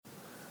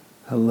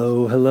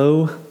Hello,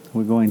 hello.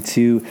 We're going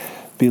to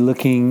be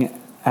looking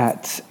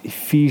at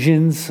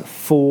Ephesians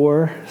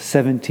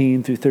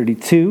 4:17 through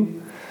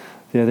 32.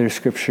 The other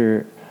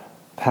scripture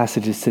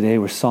passages today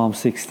were Psalm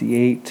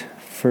 68,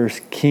 1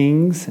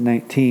 Kings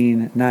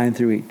 19, 9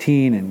 through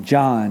 18, and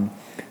John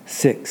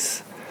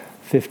 6,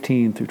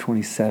 15 through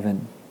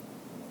 27.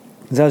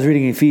 As I was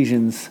reading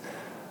Ephesians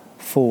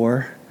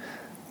 4,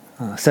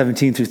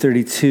 17 through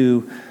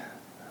 32,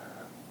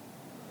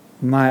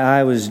 my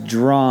eye was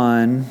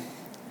drawn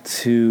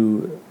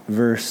to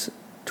verse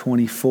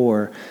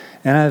 24.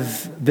 And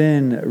I've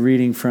been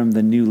reading from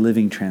the New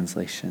Living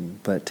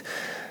Translation, but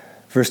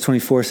verse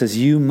 24 says,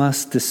 "You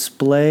must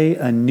display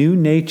a new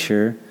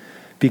nature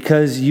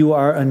because you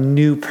are a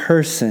new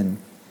person,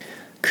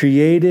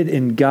 created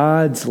in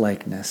God's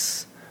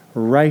likeness,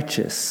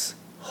 righteous,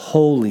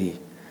 holy,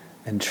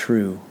 and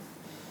true."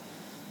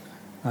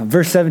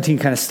 Verse 17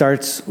 kind of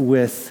starts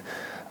with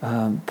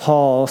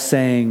Paul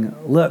saying,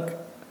 look,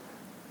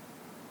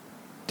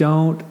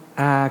 don't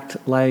act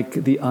like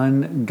the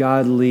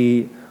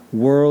ungodly,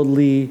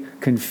 worldly,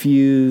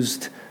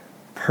 confused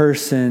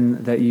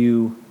person that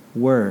you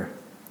were,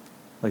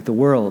 like the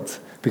world,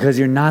 because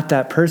you're not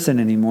that person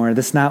anymore.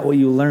 That's not what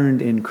you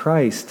learned in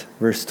Christ,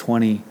 verse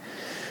 20.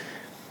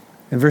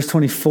 In verse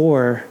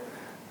 24,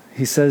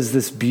 he says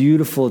this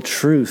beautiful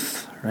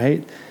truth,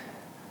 right?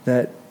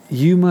 That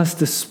you must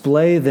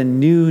display the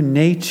new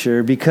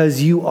nature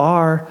because you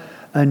are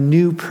a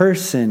new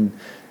person,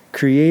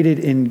 created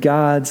in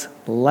God's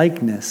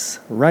likeness,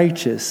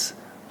 righteous,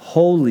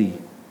 holy,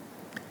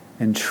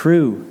 and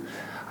true.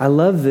 I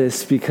love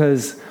this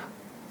because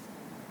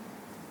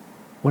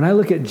when I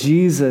look at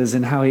Jesus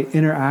and how he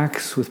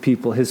interacts with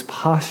people, his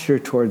posture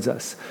towards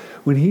us,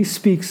 when he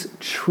speaks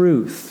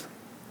truth,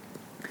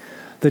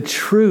 the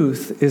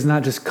truth is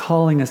not just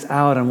calling us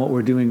out on what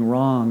we're doing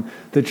wrong.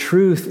 The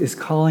truth is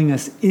calling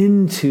us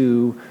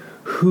into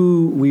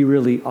who we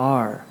really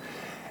are.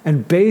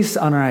 And based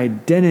on our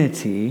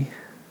identity,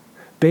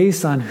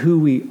 based on who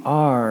we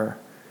are,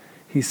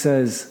 he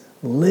says,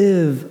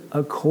 live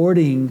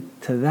according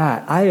to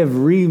that. I have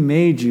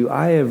remade you.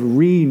 I have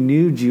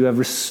renewed you. I've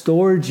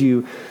restored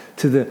you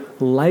to the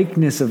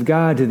likeness of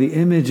God, to the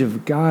image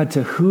of God,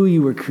 to who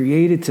you were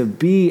created to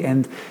be.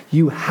 And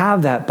you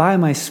have that by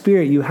my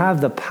Spirit. You have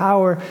the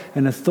power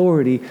and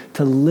authority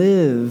to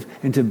live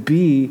and to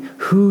be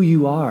who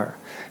you are.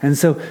 And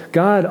so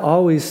God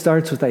always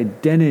starts with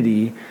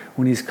identity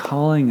when he's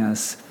calling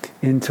us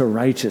into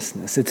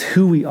righteousness. It's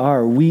who we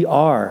are. We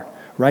are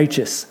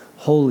righteous,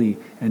 holy,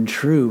 and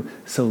true.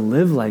 So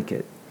live like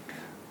it.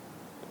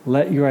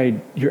 Let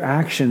your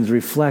actions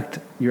reflect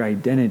your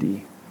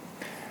identity.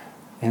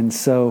 And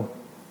so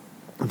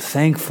I'm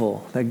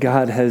thankful that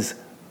God has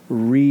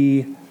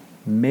remade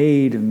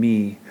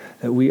me,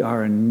 that we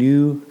are a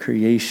new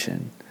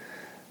creation.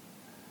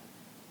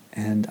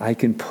 And I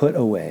can put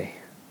away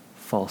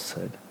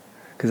falsehood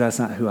because that's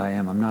not who I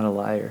am. I'm not a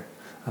liar.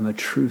 I'm a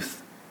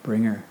truth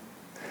bringer.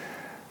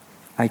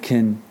 I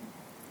can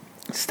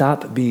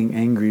stop being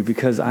angry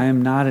because I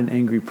am not an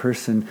angry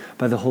person.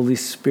 By the Holy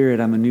Spirit,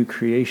 I'm a new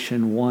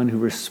creation, one who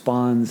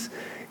responds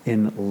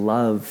in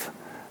love,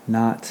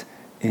 not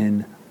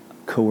in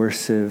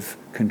coercive,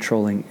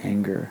 controlling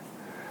anger.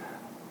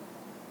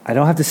 I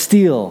don't have to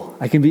steal.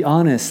 I can be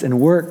honest and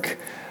work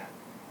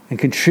and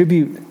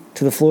contribute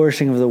to the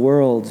flourishing of the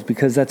world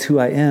because that's who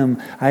I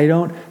am. I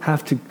don't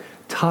have to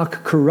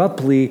talk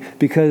corruptly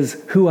because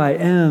who I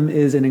am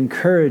is an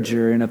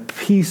encourager and a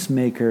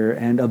peacemaker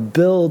and a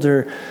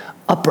builder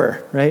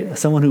upper, right?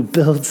 Someone who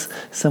builds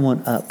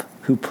someone up,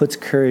 who puts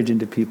courage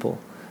into people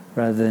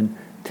rather than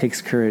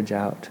takes courage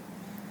out.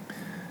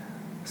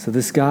 So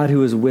this God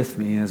who is with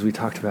me, as we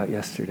talked about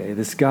yesterday,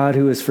 this God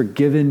who has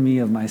forgiven me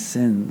of my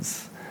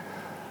sins,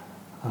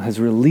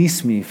 has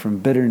released me from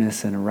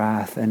bitterness and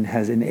wrath and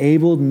has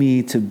enabled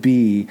me to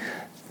be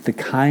the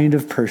kind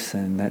of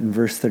person that in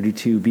verse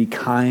 32, be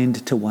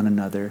kind to one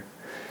another,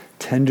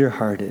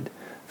 tender-hearted,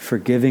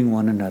 forgiving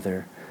one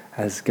another,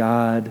 as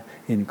God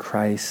in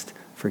Christ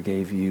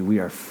forgave you. We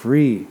are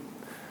free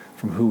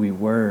from who we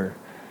were,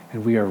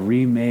 and we are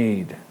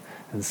remade.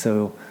 And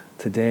so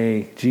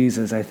today,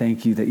 Jesus, I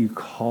thank you that you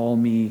call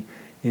me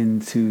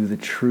into the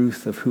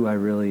truth of who I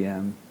really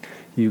am.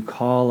 You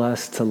call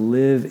us to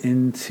live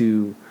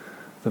into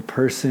the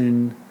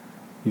person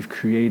you've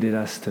created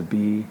us to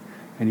be,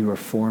 and you are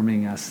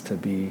forming us to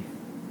be.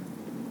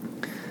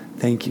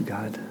 Thank you,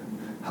 God.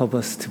 Help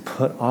us to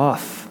put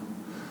off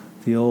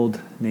the old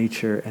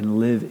nature and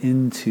live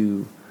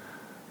into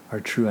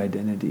our true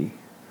identity.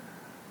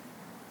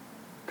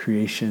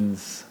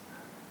 Creations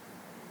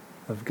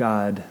of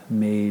God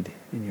made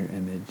in your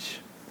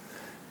image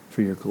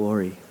for your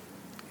glory.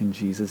 In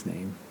Jesus'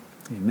 name,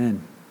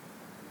 amen.